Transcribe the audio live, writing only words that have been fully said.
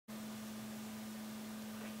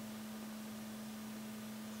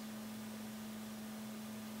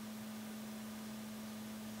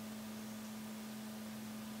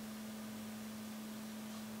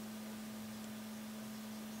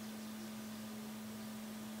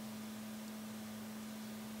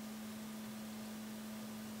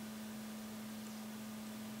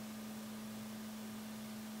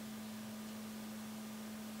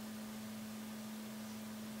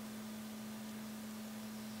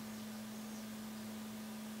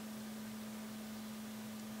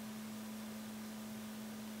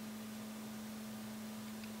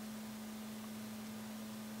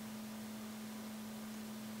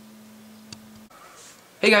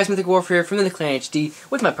Hey guys, Mythic Warfare from the Clan HD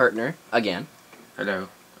with my partner, again. Hello,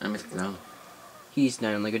 I'm Mythic Gnome. He's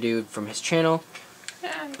Nine Lego Dude from his channel.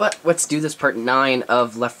 But let's do this part 9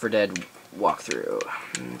 of Left 4 Dead walkthrough.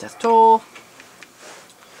 Death Toll.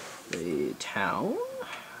 The town?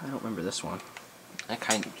 I don't remember this one. I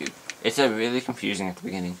kind of do. It's really confusing at the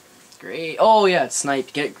beginning. Great. Oh yeah, it's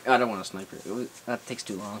sniped. I don't want a sniper. That takes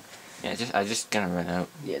too long. Yeah, I'm just gonna run out.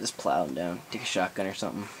 Yeah, just plow him down. Take a shotgun or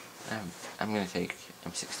something. I'm gonna take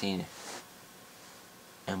M16.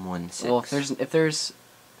 M16. Well, if there's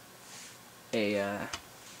a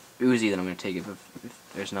Uzi, then I'm gonna take it.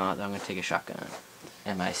 If there's not, then I'm gonna take a shotgun.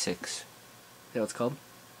 MI6. Is that what it's called?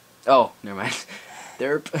 Oh, never mind.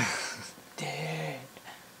 Derp. Dead.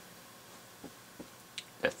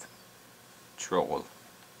 Death Troll.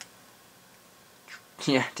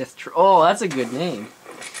 Yeah, Death Troll. Oh, that's a good name.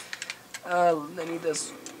 I need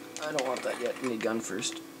this. I don't want that yet. I need gun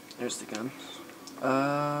first. There's the gun.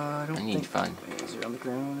 I need fun. Wait, is it on the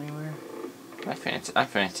ground anywhere? I'm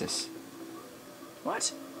Francis.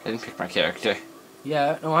 What? I didn't pick my character.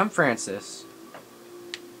 Yeah, no, I'm Francis.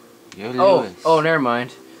 You're Lewis. Oh, never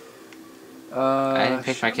mind. I didn't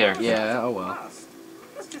pick my character. Yeah, oh well.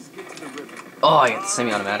 Oh, I got the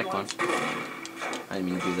semi-automatic one. I didn't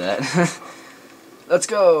mean to do that. Let's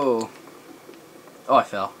go! Oh, I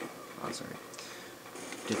fell. Oh, sorry.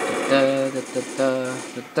 Bam!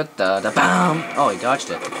 Oh, he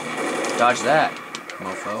dodged it. Dodge that,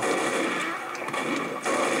 mofo.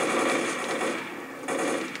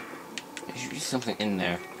 There should be something in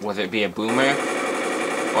there. Whether it be a boomer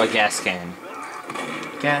or a gas can.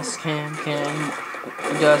 Gas can.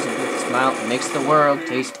 Who does it with a smile that makes the world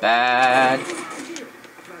taste bad?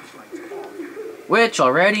 Which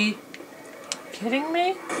already? Kidding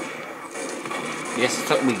me? Yes,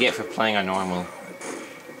 that's what we get for playing on normal.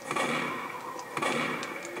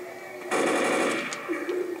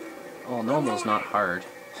 Oh, normal's not hard.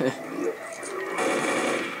 There's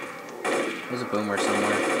a boomer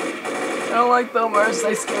somewhere. I don't like boomers,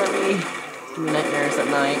 they scare me. Give me nightmares at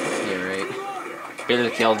night. Yeah, right. Bill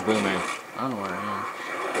killed the boomer. I don't know where I am.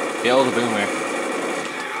 Bill the boomer.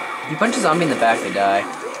 If you punch a zombie in the back, they die.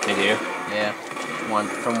 They do? Yeah.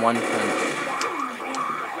 From one punch.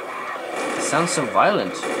 It sounds so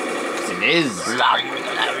violent. Yes, it is.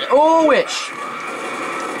 Oh, witch!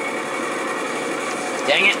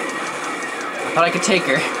 Dang it. I thought I could take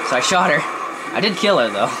her, so I shot her. I did kill her,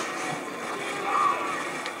 though.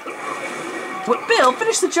 What, Bill?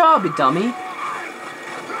 Finish the job, you dummy.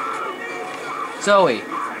 Zoe.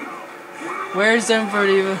 Where's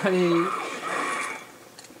everybody? I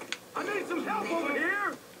need some help over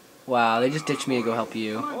here. Wow, they just ditched me to go help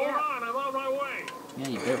you. Hold on, I'm on my way. Yeah,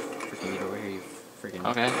 you better freaking get over here, you freaking...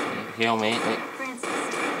 Okay, heal me. Francis, I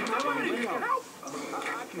need your help. I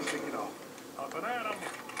can pick it off. Up and at 'em.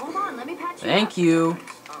 hold on, let me patch you Thank up. you.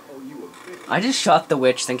 I owe you a big I just shot the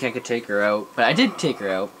witch thinking I could take her out. But I did take her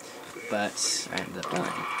out. But I ended up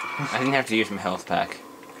dying. I didn't have to use my health pack.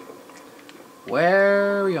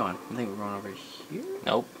 Where are we going? I think we're going over here.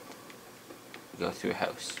 Nope. Go through a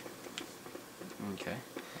house. Okay. I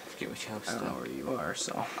forget which house I don't know though. where you are,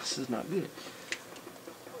 so this is not good.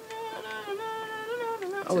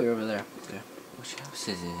 Oh, you're over there. Yeah. Which house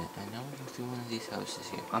is it? I know we go through one of these houses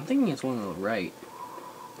here. I'm thinking it's one on the right.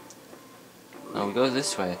 No, we go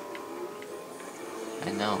this way.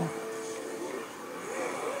 I know.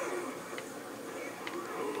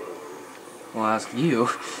 Well, I'll ask you.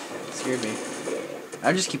 It scared me.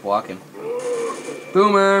 I just keep walking.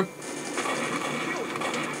 Boomer!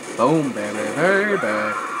 Boom,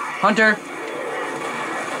 bear. Hunter!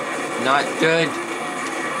 Not good.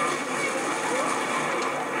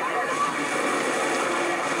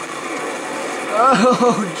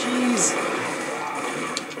 Oh, jeez!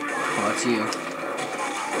 Oh, that's you.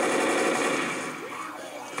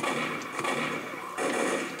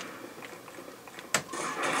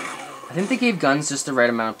 I think they gave guns just the right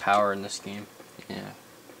amount of power in this game. Yeah.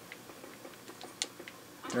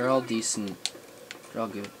 They're all decent. They're all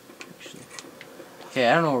good, actually. Okay,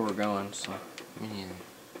 I don't know where we're going, so... Me neither.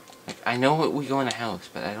 Like, I know we go in a house,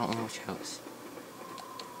 but I don't know which house.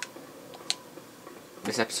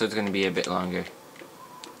 This episode's gonna be a bit longer.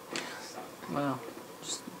 Well,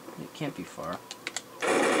 just, it can't be far.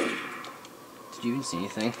 Did you even see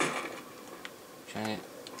anything? Trying to...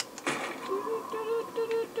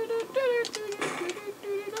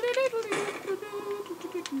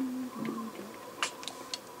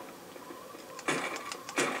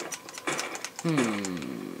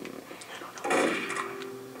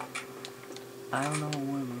 I don't know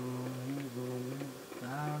where my home is. I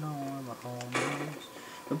don't know where my home is.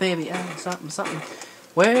 But baby, something.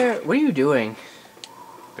 What are you doing?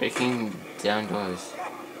 Breaking down doors.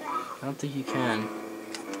 I don't think you can.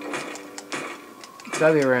 It's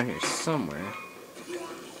gotta be around here somewhere.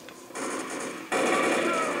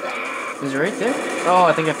 Is it right there? Oh,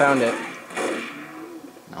 I think I found it.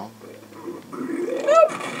 No.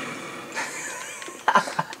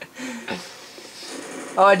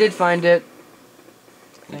 Oh, I did find it.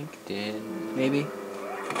 I think did. Maybe.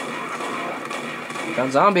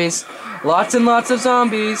 Found zombies. Lots and lots of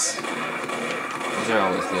zombies. Those are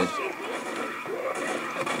always good.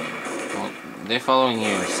 Well, they're following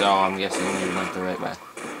you, so I'm guessing you went the right way.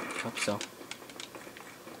 Hope so.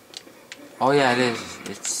 Oh yeah, it is.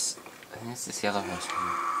 I think it's this yellow house.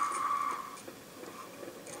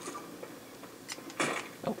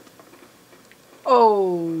 Nope.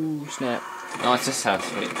 Oh, snap. No, it's this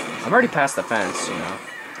house. Wait. I'm already past the fence, you know.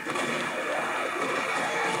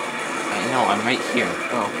 I know, I'm right here.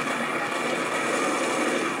 Oh.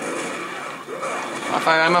 I'm on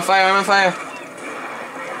fire, I'm on fire, I'm on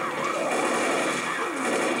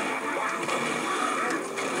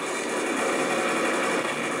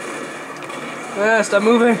fire! Stop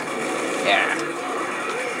moving. Yeah.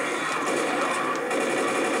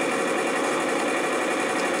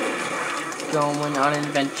 Going on an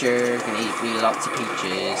adventure, gonna eat me lots of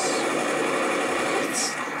peaches. It's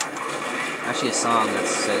actually a song that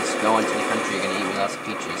says, going to the country, gonna eat me lots of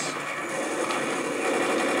peaches.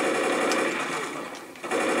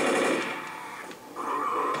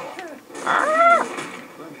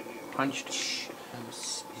 Punched.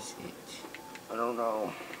 House is it? I don't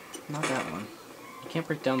know. Not that one. You can't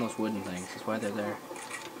break down those wooden things, that's why they're there.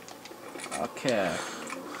 Okay.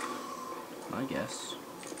 I guess.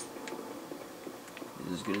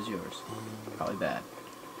 It's as good as yours. Probably bad.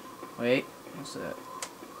 Wait, what's that?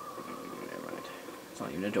 Never mind. It's not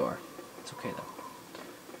even a door. It's okay though.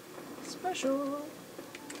 Special.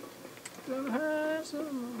 Gonna have some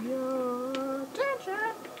of your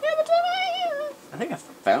attention. Give it to me. I think I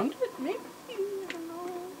found it, maybe?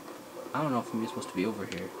 I don't know if I'm supposed to be over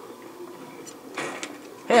here.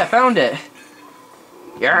 Hey, I found it!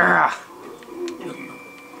 Yeah!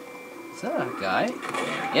 Is that a guy?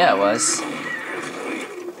 Yeah, it was.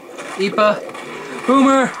 Ipa!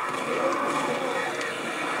 Boomer!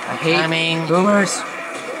 I hate Coming. boomers!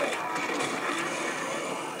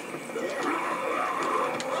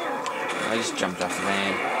 I just jumped off the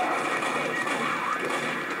van.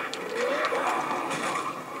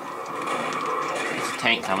 There's a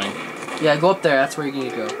tank coming. Yeah, go up there, that's where you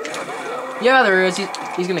need to go. Yeah, there is.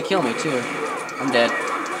 He's gonna kill me, too. I'm dead.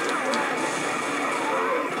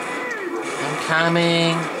 I'm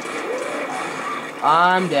coming.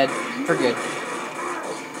 I'm dead. For good.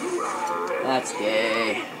 That's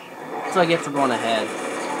gay. That's what I get for going ahead.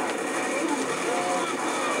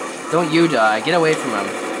 Don't you die. Get away from him.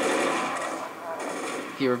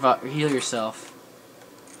 Heal yourself.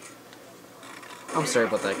 I'm sorry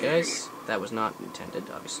about that, guys. That was not intended,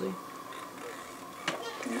 obviously.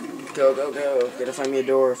 Go, go, go. Gotta find me a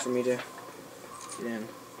door for me to get in.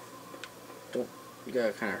 Don't. You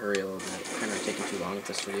gotta kind of hurry a little bit. Kind of taking too long with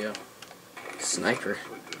this video. Sniper.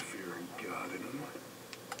 Put the fear of God in him.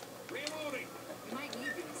 Reloading.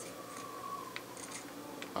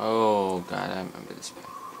 Oh god, I remember this part.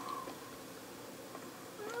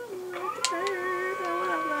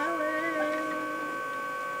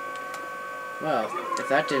 Well, if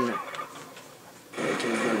that didn't make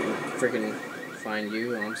him freaking find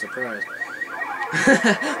you, I'm surprised.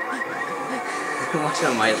 Watching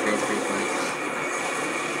on my screen is pretty funny.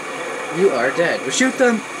 You are dead. Well, shoot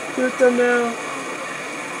them! Shoot them now!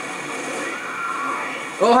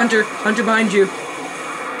 Oh, Hunter! Hunter behind you!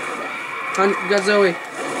 You got Zoe!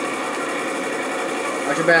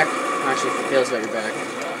 Watch your back. Actually, Dale's got your back.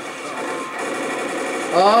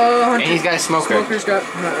 Oh, Hunter! And he's got a smoker. Smoker's got...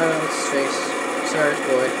 what's his face? Sarge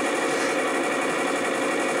boy.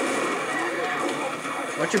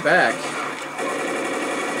 Watch your back.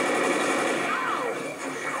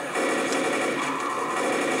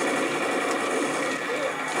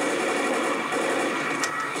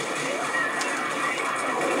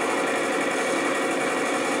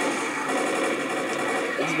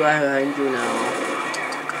 He's behind you now.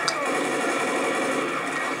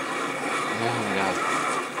 Oh my god.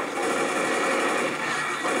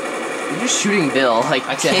 You're just shooting Bill, like,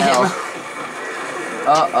 I to can't. hell.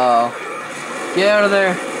 Uh-oh. Get out of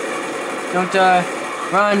there. Don't die.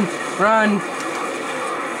 Run. Run.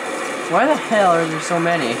 Why the hell are there so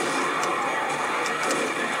many?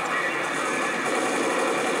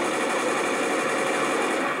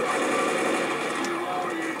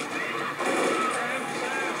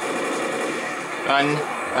 Run.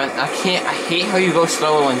 Run. I can't. I hate how you go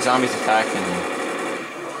slow when zombies attacking you.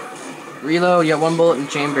 Reload. You got 1 bullet in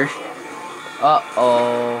the chamber.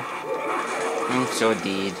 Uh-oh. I'm so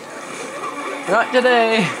dead. Not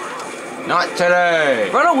today. Not today.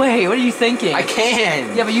 Run away. What are you thinking? I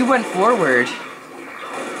can. Yeah, but you went forward.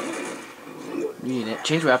 You need it.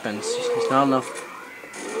 Change weapons. There's not enough.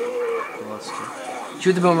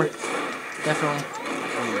 Shoot the boomer. Definitely.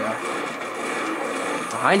 There you go.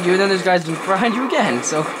 Behind you, and then there's guys behind you again,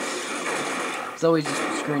 so it's always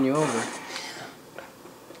just screwing you over.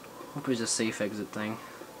 Hope there's a safe exit thing.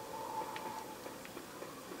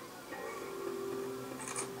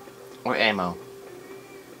 Or ammo.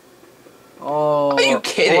 Oh, Are you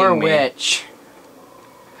kidding or me? which?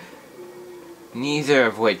 Neither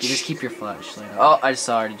of which. You just keep your flashlight on. Oh, I just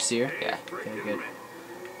saw her. Did you see her? Yeah. Okay, good.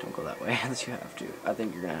 Don't go that way unless you have to. I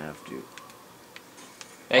think you're gonna have to.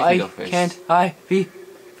 I can go first. Can't I be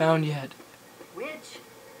found yet? Which?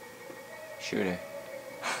 Shoot her.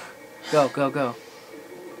 Go, go, go.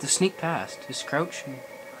 Just sneak past. Just crouch. And...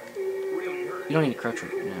 You don't need to crouch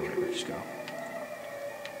right now. Whatever. Just go.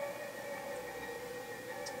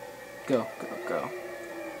 Go, go, go.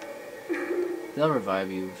 They'll revive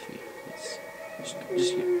you if you...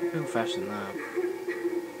 Just go faster than that.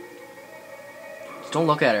 Just don't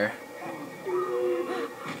look at her.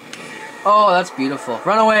 Oh, that's beautiful.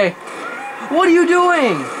 Run away! What are you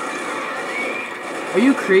doing? Are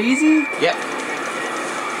you crazy? Yep.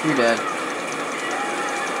 You're dead.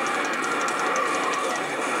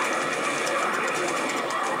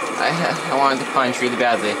 I wanted to punch really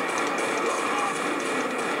badly.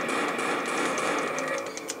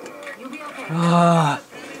 You'll be okay.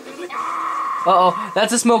 Uh-oh,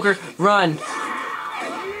 that's a smoker. Run.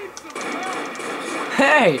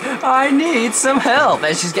 Hey, I need some help.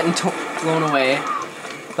 And she's getting blown away.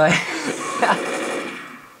 But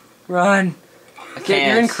run. I You're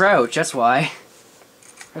can't. in crouch, that's why.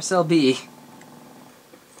 Press LB.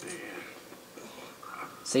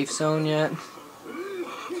 Safe zone yet?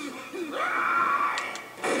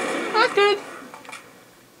 Not good.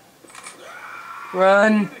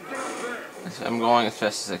 Run. I'm going as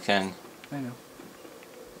fast as I can. I know.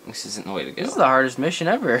 This isn't the way to go. This is the hardest mission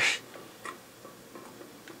ever.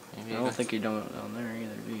 Maybe I don't think you're doing it down there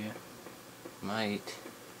either, do you? might.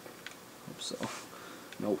 Hope so.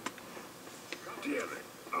 Nope. Damn it,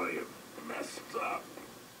 I am messed up.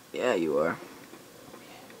 Yeah, you are.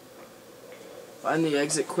 Find the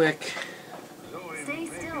exit quick. Stay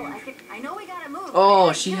still. I know we gotta move.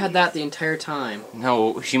 Oh, she had that the entire time.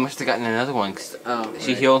 No, she must have gotten another one because Oh,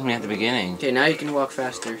 she right. healed me at the beginning. Okay, now you can walk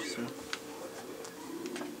faster. So.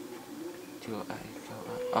 Do I go up?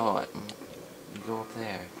 Oh, you go up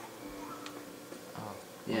there. Oh,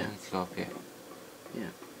 Yeah. I need to go up here. Yeah.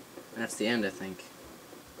 That's the end, I think.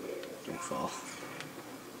 Don't fall.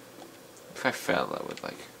 If I fell, I would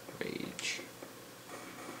like rage.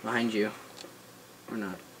 Behind you. Or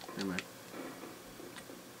not. Never mind.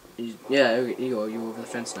 Yeah, okay, you go. You over the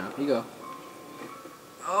fence now. You go.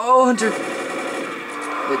 Oh, Hunter!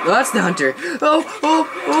 Wait, no, that's the Hunter.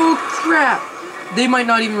 Oh, crap! They might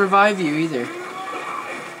not even revive you either.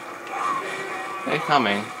 They're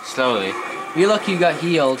coming, slowly. You're lucky you got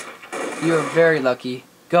healed. You are very lucky.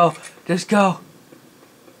 Go. Just go.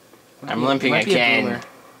 I'm limping Might be a again. boomer.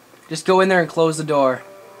 Just go in there and close the door.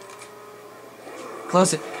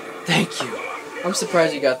 Close it. Thank you. I'm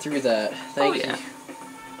surprised you got through that. Thank you. Yeah.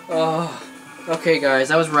 Oh. Okay, guys.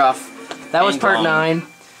 That was rough. That was Ain't part long. 9.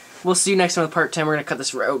 We'll see you next time with part 10. We're going to cut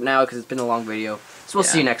this out now because it's been a long video. So we'll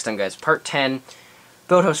see you next time, guys. Part 10.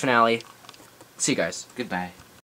 Boathouse finale. See you guys. Goodbye.